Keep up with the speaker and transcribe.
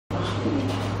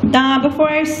Before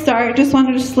I start, just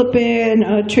wanted to slip in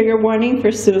a trigger warning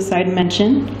for suicide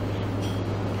mention.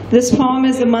 This poem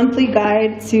is a monthly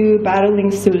guide to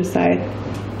battling suicide.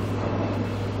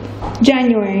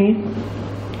 January.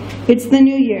 It's the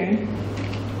new year.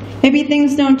 Maybe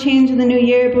things don't change in the new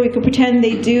year, but we could pretend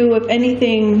they do, if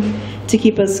anything, to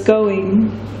keep us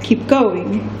going. Keep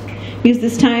going. Use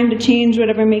this time to change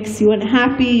whatever makes you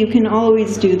unhappy. You can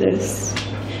always do this.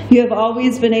 You have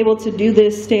always been able to do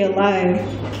this. Stay alive.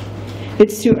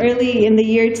 It's too early in the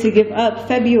year to give up.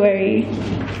 February.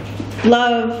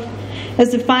 Love,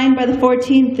 as defined by the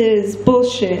 14th, is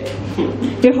bullshit.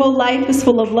 Your whole life is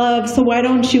full of love, so why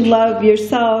don't you love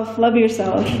yourself? Love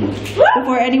yourself.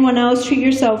 Before anyone else, treat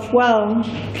yourself well.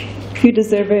 You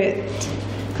deserve it.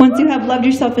 Once you have loved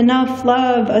yourself enough,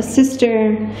 love a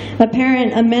sister, a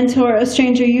parent, a mentor, a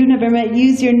stranger you never met.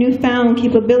 Use your newfound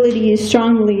capabilities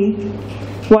strongly,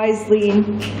 wisely,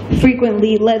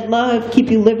 frequently. Let love keep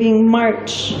you living.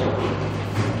 March.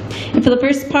 If the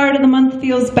first part of the month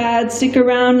feels bad, stick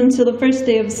around until the first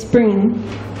day of spring.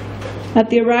 At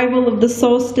the arrival of the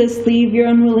solstice, leave your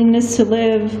unwillingness to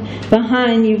live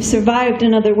behind. You've survived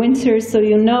another winter, so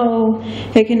you know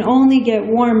it can only get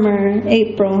warmer.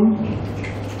 April.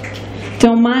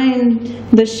 Don't mind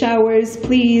the showers,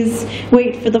 please.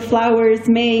 Wait for the flowers.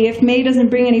 May. If May doesn't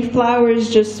bring any flowers,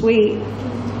 just wait.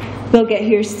 They'll get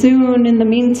here soon. In the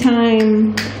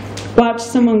meantime, watch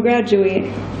someone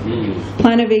graduate.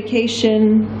 Plan a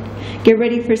vacation. Get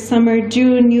ready for summer.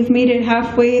 June, you've made it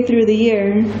halfway through the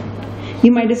year.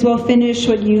 You might as well finish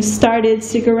what you started.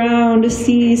 Stick around to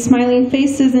see smiling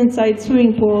faces inside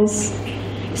swimming pools.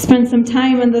 Spend some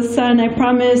time in the sun. I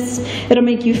promise it'll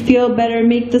make you feel better.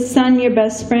 Make the sun your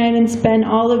best friend and spend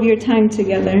all of your time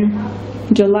together.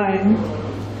 July.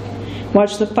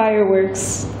 Watch the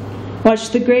fireworks. Watch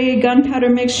the gray gunpowder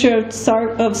mixture of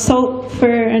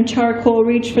sulfur and charcoal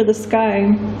reach for the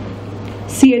sky.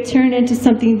 See it turn into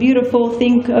something beautiful.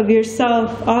 Think of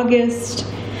yourself. August.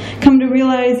 Come to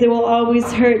realize it will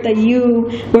always hurt, that you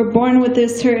were born with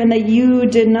this hurt and that you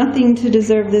did nothing to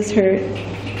deserve this hurt.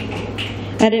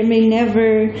 And it may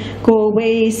never go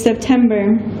away.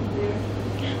 September.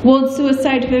 World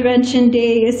Suicide Prevention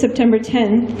Day is September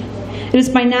 10th. It is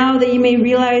by now that you may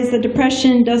realize that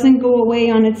depression doesn't go away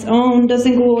on its own,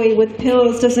 doesn't go away with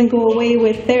pills, doesn't go away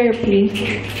with therapy,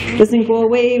 doesn't go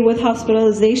away with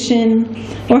hospitalization,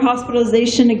 or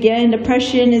hospitalization again.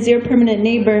 Depression is your permanent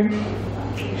neighbor.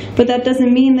 But that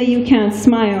doesn't mean that you can't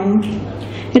smile.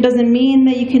 It doesn't mean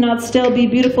that you cannot still be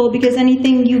beautiful, because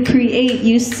anything you create,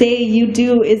 you say, you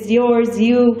do is yours.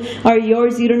 You are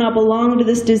yours. You do not belong to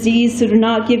this disease, so do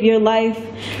not give your life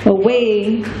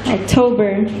away.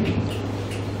 October.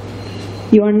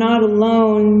 You are not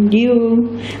alone.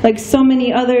 You, like so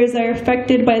many others, are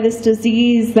affected by this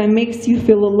disease that makes you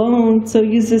feel alone. So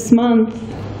use this month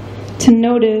to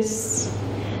notice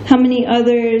how many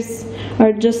others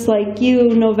are just like you.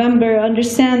 November.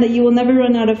 Understand that you will never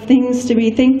run out of things to be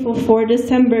thankful for.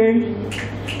 December.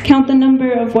 Count the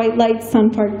number of white lights on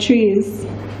parked trees.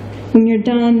 When you're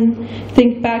done,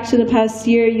 think back to the past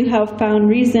year. You have found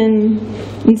reason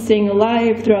in staying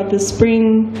alive throughout the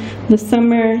spring, the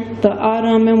summer, the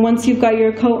autumn, and once you've got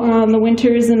your coat on, the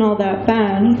winter isn't all that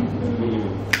bad.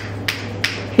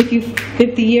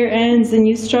 If the year ends and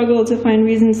you struggle to find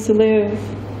reasons to live,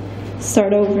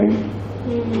 start over.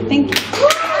 Thank you.